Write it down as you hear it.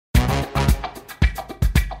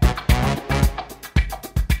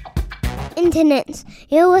Internets,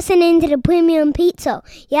 you're listening to the Premium Pizza.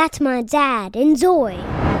 That's my dad. Enjoy.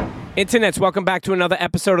 Internets, welcome back to another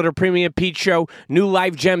episode of the Premium Pete Show. New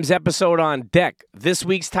Life Gems episode on deck. This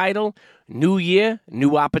week's title, New Year,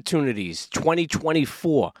 New Opportunities,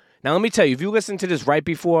 2024. Now, let me tell you, if you listen to this right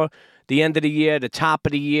before the end of the year, the top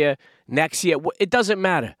of the year, next year, it doesn't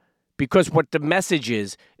matter. Because what the message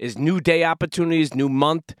is new day opportunities, new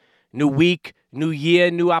month, new week, new year,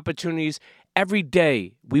 new opportunities. Every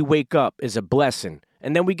day we wake up is a blessing.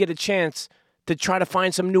 And then we get a chance to try to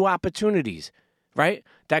find some new opportunities, right?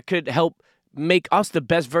 That could help make us the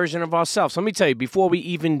best version of ourselves. Let me tell you, before we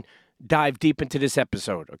even dive deep into this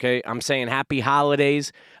episode, okay? I'm saying happy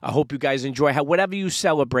holidays. I hope you guys enjoy. Whatever you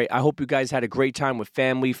celebrate, I hope you guys had a great time with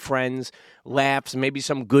family, friends, laughs, maybe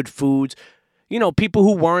some good foods. You know, people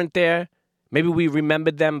who weren't there, maybe we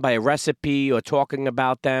remembered them by a recipe or talking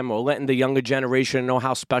about them or letting the younger generation know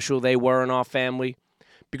how special they were in our family.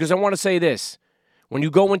 Because I want to say this. When you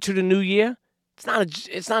go into the new year, it's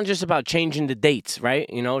not just about changing the dates, right?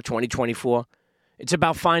 2024. It's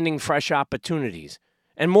about finding fresh opportunities.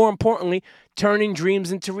 And more importantly, turning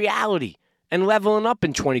dreams into reality and leveling up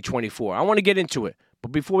in 2024. I want to get into it.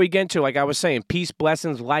 But before we get into it, like I was saying, peace,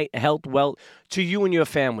 blessings, light, health, wealth to you and your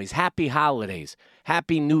families. Happy holidays.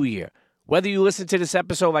 Happy New Year. Whether you listen to this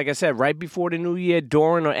episode, like I said, right before the new year,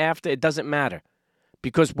 during or after, it doesn't matter.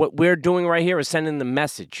 Because what we're doing right here is sending the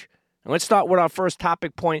message. And let's start with our first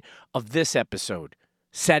topic point of this episode,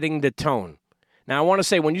 setting the tone. Now, I want to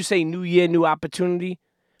say, when you say new year, new opportunity,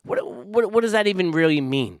 what does that even really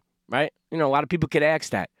mean, right? A lot of people could ask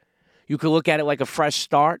that. You could look at it like a fresh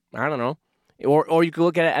start. I don't know. Or you could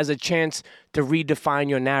look at it as a chance to redefine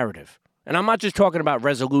your narrative. And I'm not just talking about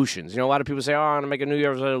resolutions. A lot of people say, I'm going to make a New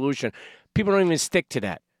Year's resolution. People don't even stick to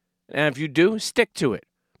that. And if you do, stick to it.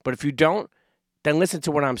 But if you don't, then listen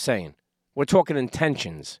to what I'm saying. We're talking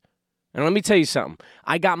intentions. And let me tell you something.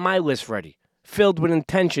 I got my list ready, filled with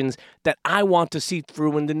intentions that I want to see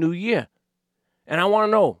through in the new year. And I want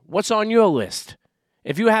to know, what's on your list?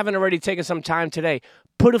 If you haven't already taken some time today,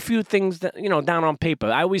 put a few things down on paper.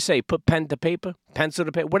 I always say, put pen to paper, pencil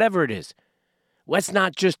to paper, whatever it is. Let's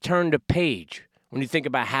not just turn the page when you think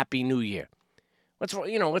about Happy New Year.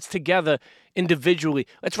 Let's together individually,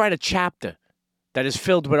 let's write a chapter that is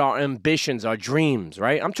filled with our ambitions, our dreams,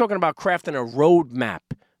 right? I'm talking about crafting a roadmap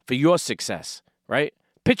for your success, right?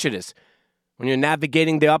 Picture this. When you're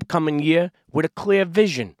navigating the upcoming year with a clear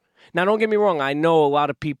vision. Now, don't get me wrong. I know a lot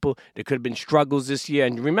of people, there could have been struggles this year.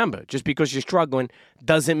 And remember, just because you're struggling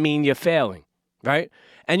doesn't mean you're failing, right?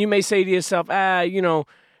 And you may say to yourself,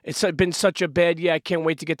 it's been such a bad year. I can't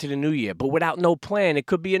wait to get to the new year. But without no plan, it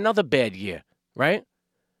could be another bad year, right?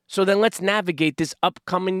 So then let's navigate this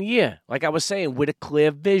upcoming year, like I was saying, with a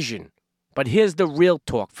clear vision. But here's the real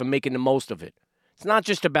talk for making the most of it. It's not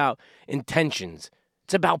just about intentions.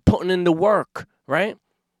 It's about putting in the work, right?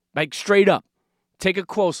 Like straight up. Take a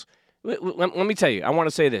close. Let me tell you. I want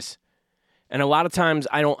to say this, and a lot of times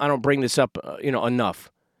I don't bring this up,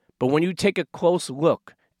 enough. But when you take a close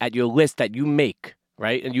look at your list that you make,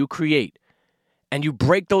 right, and you create, and you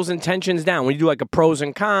break those intentions down, when you do like a pros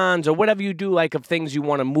and cons or whatever you do, like of things you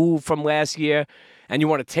want to move from last year, and you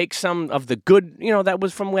want to take some of the good, that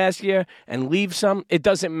was from last year, and leave some, it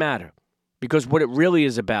doesn't matter, because what it really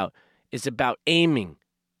is about aiming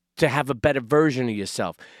to have a better version of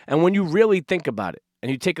yourself. And when you really think about it, and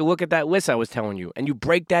you take a look at that list I was telling you, and you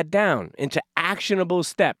break that down into actionable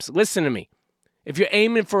steps, listen to me. If you're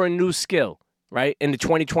aiming for a new skill, right, in the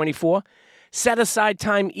 2024, set aside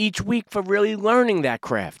time each week for really learning that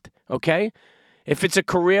craft, okay? If it's a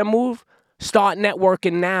career move, start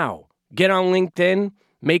networking now. Get on LinkedIn,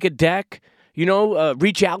 make a deck,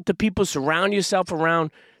 reach out to people, surround yourself around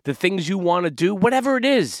the things you want to do, whatever it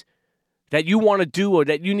is that you want to do or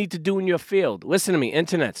that you need to do in your field. Listen to me,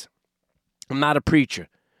 internets. I'm not a preacher.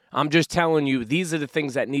 I'm just telling you these are the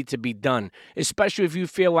things that need to be done, especially if you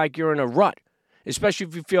feel like you're in a rut, especially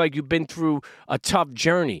if you feel like you've been through a tough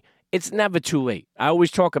journey. It's never too late. I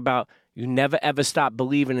always talk about you never, ever stop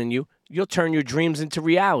believing in you. You'll turn your dreams into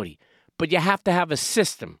reality. But you have to have a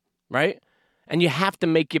system, right? And you have to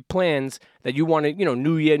make your plans that you want to,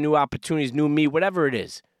 new year, new opportunities, new me, whatever it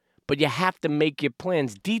is. But you have to make your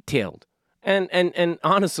plans detailed and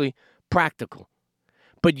honestly, practical.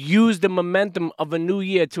 But use the momentum of a new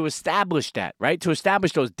year to establish that, right? To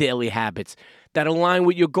establish those daily habits that align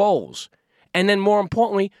with your goals. And then more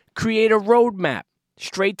importantly, create a roadmap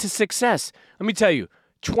straight to success. Let me tell you,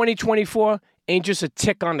 2024 ain't just a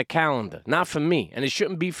tick on the calendar. Not for me, and it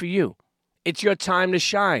shouldn't be for you. It's your time to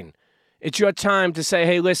shine. It's your time to say,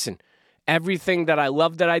 hey, listen, Everything that I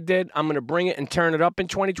love that I did, I'm going to bring it and turn it up in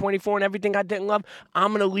 2024. And everything I didn't love,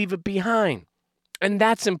 I'm going to leave it behind. And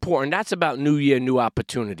that's important. That's about new year, new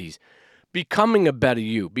opportunities. Becoming a better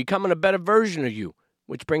you, becoming a better version of you.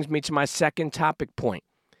 Which brings me to my second topic point.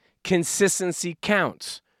 Consistency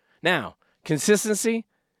counts. Now, consistency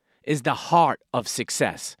is the heart of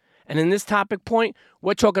success. And in this topic point,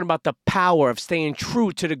 we're talking about the power of staying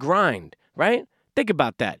true to the grind, right? Think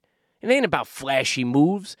about that. It ain't about flashy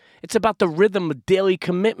moves. It's about the rhythm of daily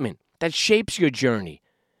commitment that shapes your journey.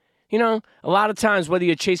 You know, a lot of times, whether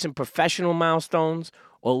you're chasing professional milestones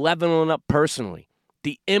or leveling up personally,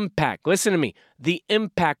 the impact, listen to me, the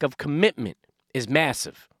impact of commitment is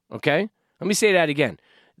massive, okay? Let me say that again.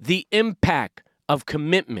 The impact of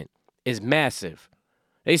commitment is massive.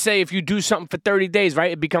 They say if you do something for 30 days,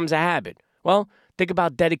 right, it becomes a habit. Well, think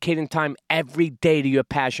about dedicating time every day to your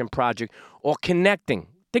passion project or connecting.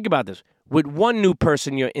 Think about this, with one new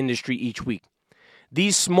person in your industry each week.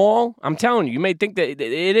 These small, I'm telling you, you may think that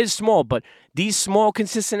it is small, but these small,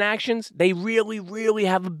 consistent actions, they really, really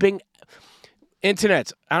have a big,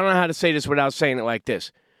 internets, I don't know how to say this without saying it like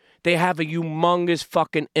this. They have a humongous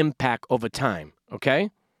fucking impact over time,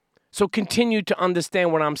 okay? So continue to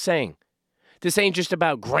understand what I'm saying. This ain't just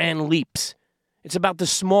about grand leaps. It's about the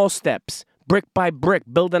small steps, brick by brick,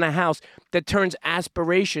 building a house that turns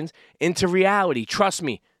aspirations into reality. Trust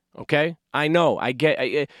me, okay? I know,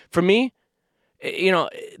 for me, you know,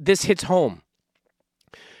 this hits home.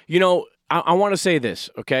 You know, I want to say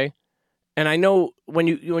this, okay? And I know when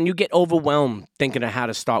you get overwhelmed thinking of how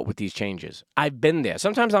to start with these changes, I've been there.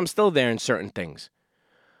 Sometimes I'm still there in certain things.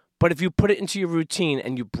 But if you put it into your routine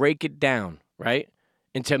and you break it down, right,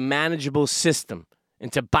 into a manageable system,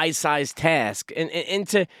 into bite-sized tasks, and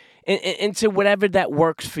into whatever that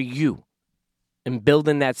works for you, and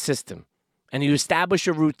building that system, and you establish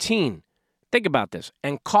a routine, think about this,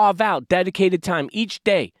 and carve out dedicated time each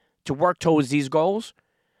day to work towards these goals,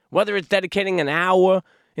 whether it's dedicating an hour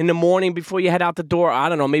in the morning before you head out the door, I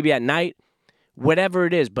don't know, maybe at night, whatever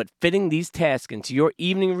it is, but fitting these tasks into your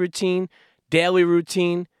evening routine, daily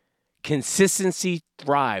routine, consistency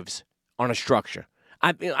thrives on a structure.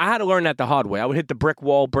 I had to learn that the hard way. I would hit the brick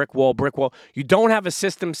wall, brick wall, brick wall. You don't have a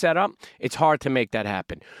system set up, it's hard to make that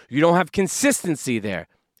happen. You don't have consistency there,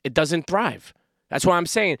 it doesn't thrive. That's why I'm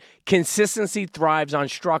saying consistency thrives on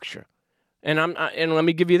structure. And let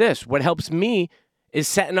me give you this. What helps me is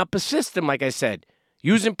setting up a system, like I said,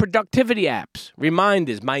 using productivity apps,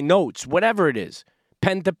 reminders, my notes, whatever it is,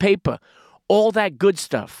 pen to paper, all that good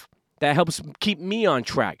stuff that helps keep me on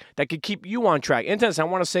track, that could keep you on track. Internet, I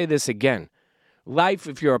want to say this again. Life,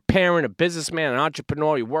 if you're a parent, a businessman, an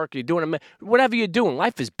entrepreneur, you work, you're doing whatever you're doing,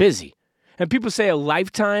 life is busy. And people say a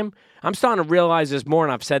lifetime. I'm starting to realize this more,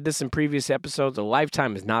 and I've said this in previous episodes. A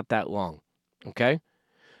lifetime is not that long, okay?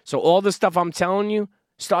 So all the stuff I'm telling you,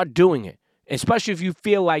 start doing it. Especially if you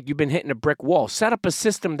feel like you've been hitting a brick wall. Set up a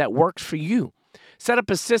system that works for you. Set up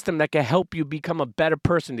a system that can help you become a better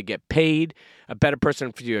person to get paid, a better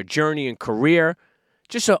person for your journey and career,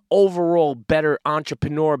 just an overall better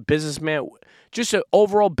entrepreneur, businessman, just an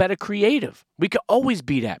overall better creative. We could always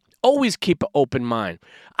be that. Always keep an open mind.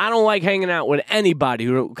 I don't like hanging out with anybody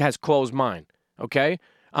who has closed mind, okay?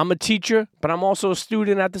 I'm a teacher, but I'm also a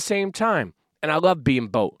student at the same time, and I love being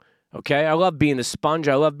both. Okay, I love being a sponge.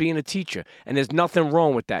 I love being a teacher. And there's nothing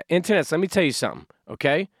wrong with that. Internet, let me tell you something,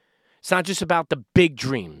 okay? It's not just about the big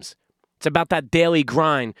dreams. It's about that daily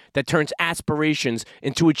grind that turns aspirations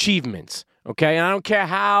into achievements, okay? And I don't care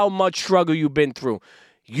how much struggle you've been through.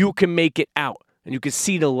 You can make it out, and you can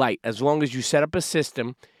see the light as long as you set up a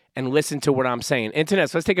system and listen to what I'm saying.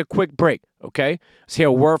 Internet, let's take a quick break, okay? Let's hear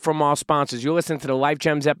a word from our sponsors. You're listening to the Life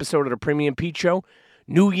Gems episode of the Premium Pete Show.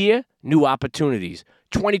 New year, new opportunities.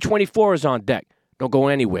 2024 is on deck. Don't go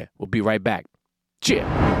anywhere. We'll be right back. Cheers.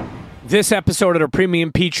 This episode of the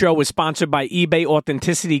Premium Pete Show is sponsored by eBay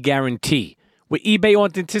Authenticity Guarantee. With eBay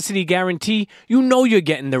Authenticity Guarantee, you know you're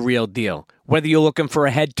getting the real deal. Whether you're looking for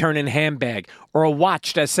a head-turning handbag, or a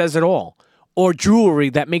watch that says it all, or jewelry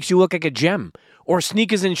that makes you look like a gem, or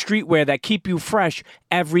sneakers and streetwear that keep you fresh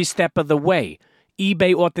every step of the way,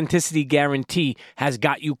 eBay Authenticity Guarantee has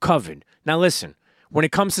got you covered. Now listen, when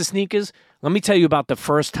it comes to sneakers, let me tell you about the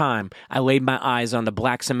first time I laid my eyes on the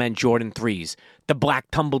black cement Jordan 3s, the black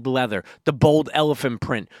tumbled leather, the bold elephant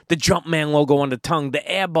print, the Jumpman logo on the tongue, the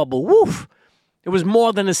air bubble. Woof! It was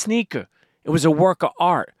more than a sneaker. It was a work of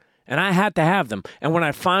art, and I had to have them. And when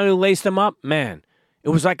I finally laced them up, man, it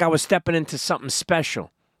was like I was stepping into something special.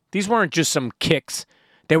 These weren't just some kicks.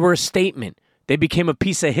 They were a statement. They became a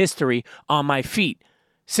piece of history on my feet.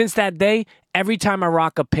 Since that day, every time I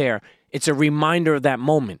rock a pair, it's a reminder of that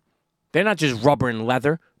moment. They're not just rubber and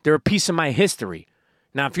leather. They're a piece of my history.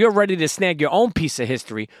 Now, if you're ready to snag your own piece of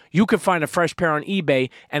history, you can find a fresh pair on eBay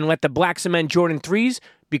and let the Black Cement Jordan 3s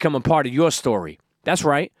become a part of your story. That's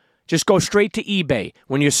right. Just go straight to eBay.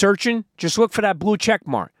 When you're searching, just look for that blue check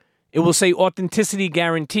mark. It will say authenticity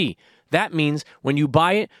guarantee. That means when you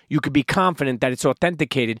buy it, you can be confident that it's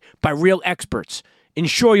authenticated by real experts.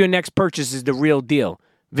 Ensure your next purchase is the real deal.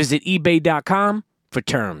 Visit ebay.com for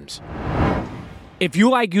terms. If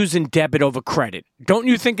you like using debit over credit, don't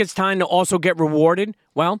you think it's time to also get rewarded?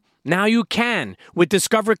 Well, now you can with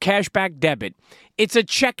Discover Cashback Debit. It's a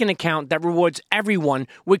checking account that rewards everyone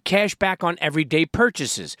with cash back on everyday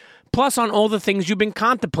purchases, plus on all the things you've been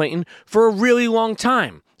contemplating for a really long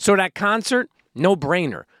time. So that concert, no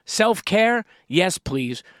brainer. Self-care, yes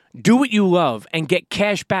please. Do what you love and get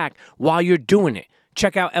cash back while you're doing it.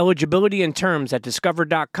 Check out eligibility and terms at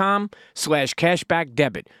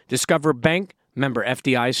discover.com/cashbackdebit. Discover Bank, member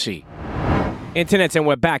FDIC. Internets, and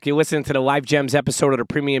we're back. You're listening to the Live Gems episode of the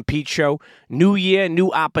Premium Pete Show. New year, new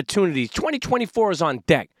opportunities. 2024 is on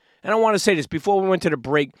deck. And I want to say this, before we went to the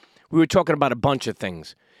break, we were talking about a bunch of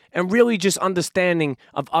things. And really just understanding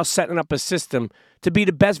of us setting up a system to be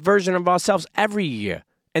the best version of ourselves every year.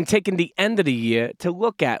 And taking the end of the year to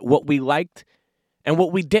look at what we liked and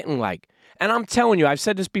what we didn't like. And I'm telling you, I've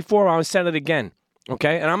said this before, I'll say it again.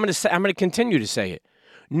 Okay? And I'm going to continue to say it.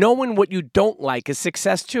 Knowing what you don't like is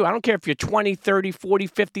success too. I don't care if you're 20, 30, 40,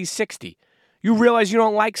 50, 60. You realize you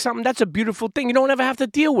don't like something, that's a beautiful thing. You don't ever have to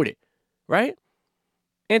deal with it, right?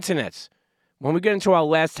 Internets. When we get into our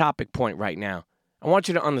last topic point right now, I want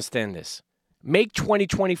you to understand this. Make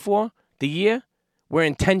 2024 the year where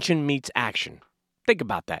intention meets action. Think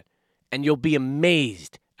about that. And you'll be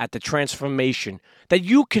amazed at the transformation that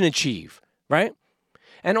you can achieve, right?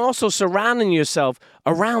 And also surrounding yourself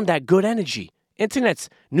around that good energy. Internet's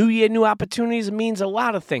new year, new opportunities means a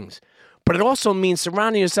lot of things. But it also means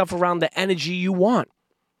surrounding yourself around the energy you want.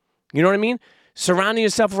 You know what I mean? Surrounding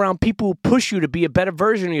yourself around people who push you to be a better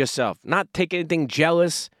version of yourself. Not take anything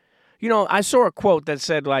jealous. You know, I saw a quote that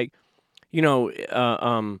said, like, you know,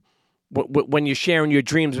 when you're sharing your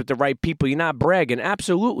dreams with the right people, you're not bragging.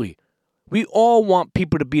 Absolutely. We all want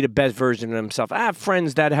people to be the best version of themselves. I have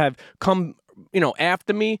friends that have come, you know,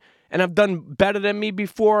 after me and have done better than me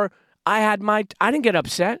before. I didn't get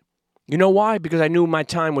upset. You know why? Because I knew my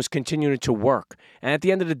time was continuing to work. And at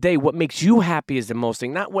the end of the day, what makes you happy is the most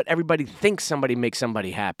thing, not what everybody thinks somebody makes somebody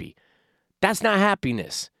happy. That's not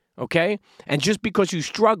happiness, okay? And just because you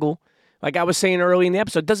struggle, like I was saying early in the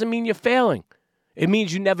episode, doesn't mean you're failing. It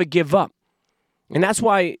means you never give up. And that's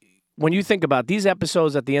why when you think about these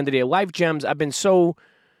episodes at the end of the day, Life Gems, I've been so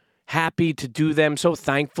happy to do them, so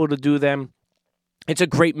thankful to do them. It's a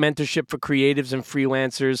great mentorship for creatives and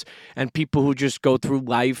freelancers and people who just go through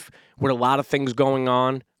life with a lot of things going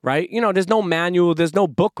on, right? You know, there's no manual, there's no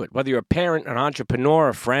booklet, whether you're a parent, an entrepreneur,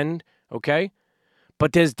 a friend, okay?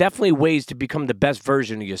 But there's definitely ways to become the best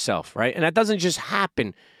version of yourself, right? And that doesn't just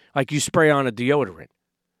happen like you spray on a deodorant,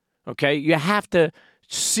 okay? You have to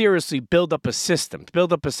seriously build up a system.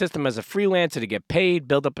 Build up a system as a freelancer to get paid,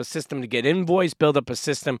 build up a system to get invoiced, build up a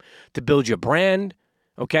system to build your brand,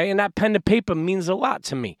 okay? And that pen to paper means a lot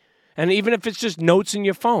to me. And even if it's just notes in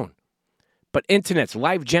your phone. But internets,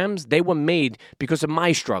 Life Gems, they were made because of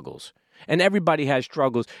my struggles. And everybody has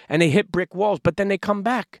struggles. And they hit brick walls, but then they come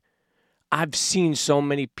back. I've seen so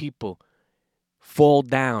many people fall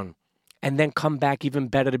down and then come back even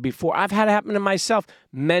better than before. I've had it happen to myself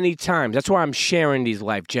many times. That's why I'm sharing these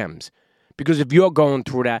Life Gems. Because if you're going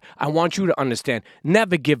through that, I want you to understand,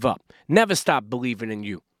 never give up. Never stop believing in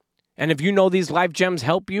you. And if you know these Life Gems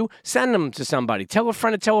help you, send them to somebody. Tell a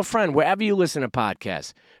friend, wherever you listen to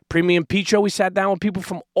podcasts. Premium Pete Show, we sat down with people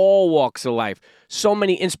from all walks of life. So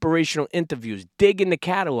many inspirational interviews. Dig in the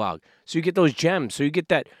catalog so you get those gems, so you get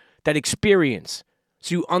that experience,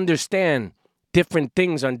 so you understand different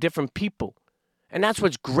things on different people. And that's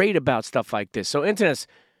what's great about stuff like this. So, internets,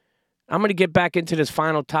 I'm going to get back into this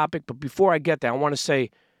final topic, but before I get there, I want to say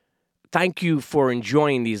thank you for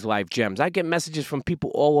enjoying these Life Gems. I get messages from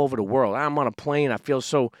people all over the world. I'm on a plane. I feel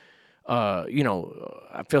so,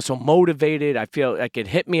 I feel so motivated. I feel like it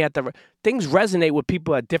hit me at the... Things resonate with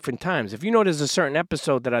people at different times. If you know there's a certain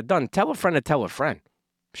episode that I've done, tell a friend to tell a friend.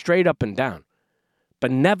 Straight up and down.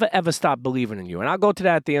 But never, ever stop believing in you. And I'll go to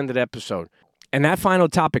that at the end of the episode. And that final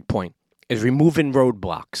topic point is removing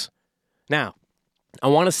roadblocks. Now, I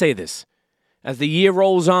want to say this. As the year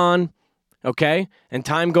rolls on, okay, and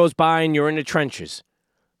time goes by and you're in the trenches,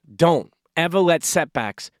 don't ever let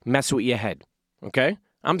setbacks mess with your head, okay?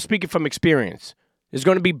 I'm speaking from experience. There's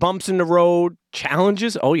going to be bumps in the road,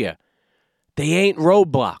 challenges. Oh, yeah. They ain't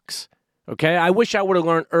roadblocks, Okay? I wish I would have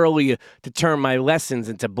learned earlier to turn my lessons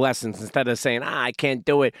into blessings instead of saying, I can't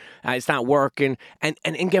do it, it's not working,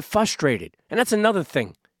 and get frustrated. And that's another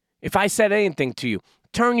thing. If I said anything to you,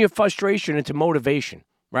 turn your frustration into motivation,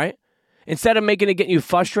 right? Instead of getting you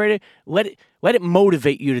frustrated, let it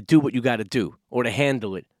motivate you to do what you got to do or to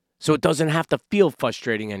handle it so it doesn't have to feel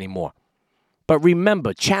frustrating anymore. But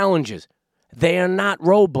remember, challenges, they are not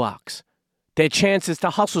roadblocks. They're chances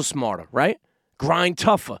to hustle smarter, right? Grind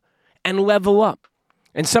tougher and level up.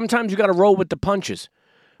 And sometimes you got to roll with the punches.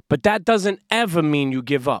 But that doesn't ever mean you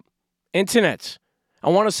give up. Internets, I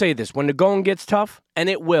want to say this. When the going gets tough, and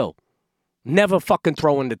it will, never fucking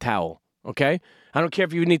throw in the towel, okay? I don't care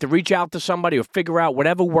if you need to reach out to somebody or figure out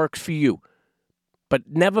whatever works for you. But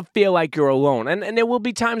never feel like you're alone. And there will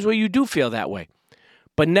be times where you do feel that way.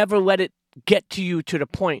 But never let it get to you to the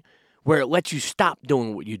point where it lets you stop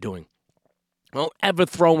doing what you're doing. Don't ever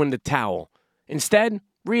throw in the towel. Instead,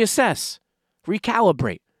 reassess,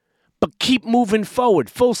 recalibrate. But keep moving forward,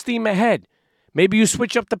 full steam ahead. Maybe you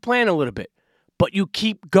switch up the plan a little bit, but you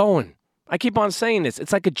keep going. I keep on saying this.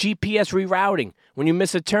 It's like a GPS rerouting when you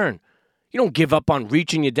miss a turn. You don't give up on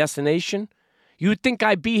reaching your destination. You think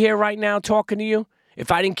I'd be here right now talking to you if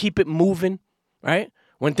I didn't keep it moving, right?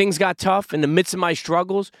 When things got tough in the midst of my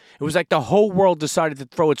struggles, it was like the whole world decided to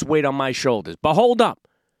throw its weight on my shoulders. But hold up.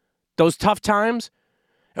 Those tough times,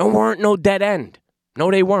 it weren't no dead end. No,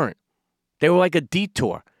 they weren't. They were like a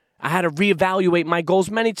detour. I had to reevaluate my goals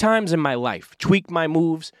many times in my life, tweak my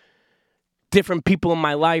moves, different people in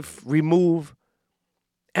my life, remove,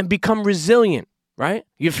 and become resilient, right?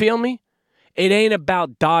 You feel me? It ain't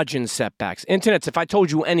about dodging setbacks. Internets, if I told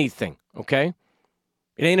you anything, okay?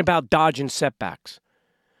 It ain't about dodging setbacks.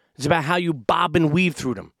 It's about how you bob and weave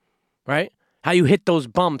through them, right? How you hit those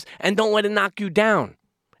bumps and don't let it knock you down.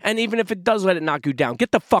 And even if it does let it knock you down,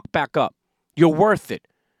 get the fuck back up. You're worth it,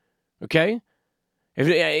 okay? If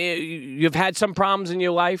you've had some problems in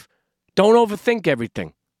your life, don't overthink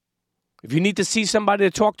everything. If you need to see somebody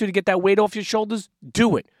to talk to get that weight off your shoulders,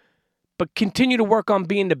 do it. But continue to work on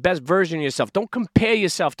being the best version of yourself. Don't compare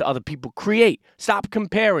yourself to other people. Create. Stop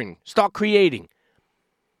comparing. Start creating.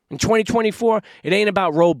 In 2024, it ain't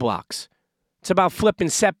about roadblocks. It's about flipping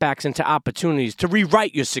setbacks into opportunities to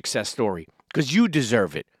rewrite your success story because you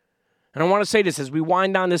deserve it. And I want to say this as we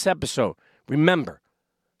wind down this episode. Remember,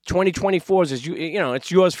 2024 is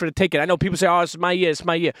it's yours for the taking. I know people say, "Oh, it's my year, it's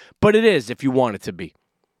my year," but it is if you want it to be.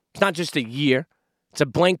 It's not just a year; it's a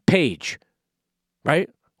blank page, right?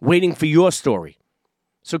 Waiting for your story.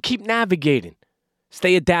 So keep navigating,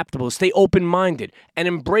 stay adaptable, stay open-minded, and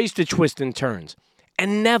embrace the twists and turns.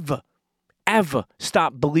 And never, ever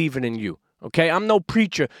stop believing in you. Okay, I'm no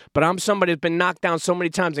preacher, but I'm somebody that's been knocked down so many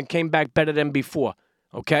times and came back better than before.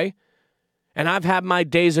 Okay, and I've had my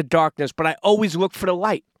days of darkness, but I always look for the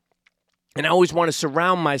light. And I always want to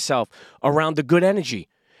surround myself around the good energy.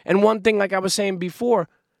 And one thing, like I was saying before,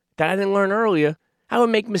 that I didn't learn earlier, I would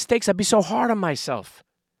make mistakes. I'd be so hard on myself.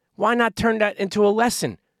 Why not turn that into a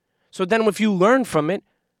lesson? So then if you learn from it,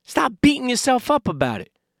 stop beating yourself up about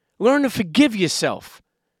it. Learn to forgive yourself.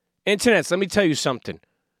 Internets, let me tell you something.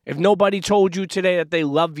 If nobody told you today that they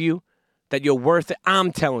love you, that you're worth it,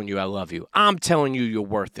 I'm telling you I love you. I'm telling you you're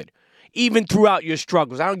worth it. Even throughout your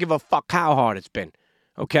struggles. I don't give a fuck how hard it's been.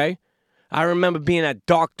 Okay? I remember being at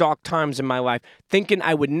dark, dark times in my life, thinking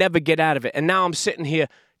I would never get out of it. And now I'm sitting here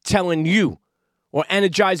telling you or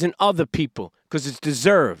energizing other people because it's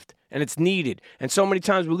deserved and it's needed. And so many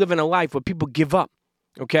times we live in a life where people give up,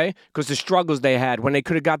 okay? Because the struggles they had when they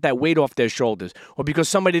could have got that weight off their shoulders, or because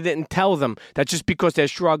somebody didn't tell them that just because they're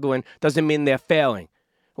struggling doesn't mean they're failing.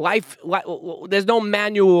 Life, there's no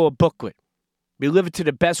manual or booklet. We live it to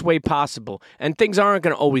the best way possible. And things aren't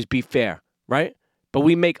going to always be fair, right? But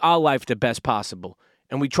we make our life the best possible.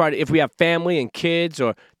 And we try to, if we have family and kids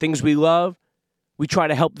or things we love, we try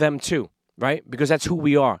to help them too, right? Because that's who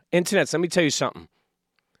we are. Internets, let me tell you something.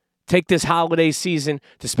 Take this holiday season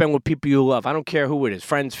to spend with people you love. I don't care who it is,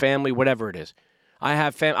 friends, family, whatever it is.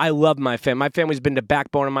 I love my family. My family's been the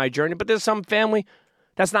backbone of my journey, but there's some family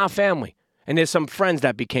that's not family. And there's some friends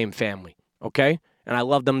that became family, okay? And I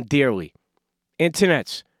love them dearly.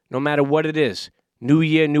 Internets, no matter what it is, new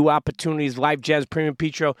year, new opportunities, Life Jazz, Premium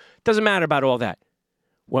Pete Show, doesn't matter about all that.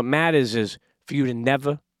 What matters is for you to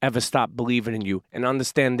never, ever stop believing in you. And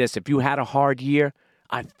understand this, if you had a hard year,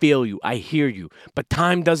 I feel you, I hear you. But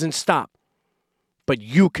time doesn't stop. But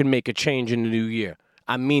you can make a change in the new year.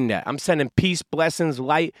 I mean that. I'm sending peace, blessings,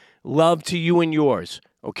 light, love to you and yours,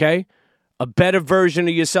 okay? A better version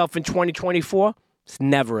of yourself in 2024, it's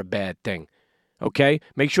never a bad thing, okay?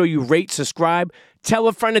 Make sure you rate, subscribe, tell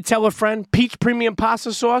a friend to tell a friend. Peach Premium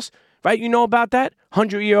Pasta Sauce, right? You know about that?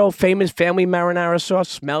 100-year-old famous family marinara sauce.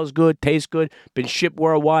 Smells good, tastes good, been shipped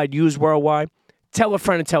worldwide, used worldwide. Tell a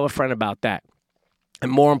friend and tell a friend about that.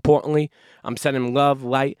 And more importantly, I'm sending love,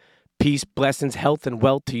 light, peace, blessings, health, and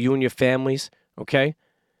wealth to you and your families, okay?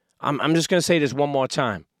 I'm just going to say this one more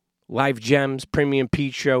time. Life Gems, Premium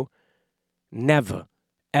Pete Show, never,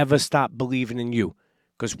 ever stop believing in you.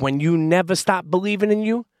 Because when you never stop believing in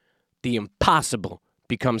you, the impossible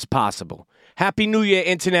becomes possible. Happy New Year,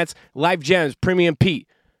 internets. Life Gems, Premium Pete.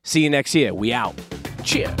 See you next year. We out.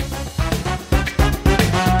 Cheers.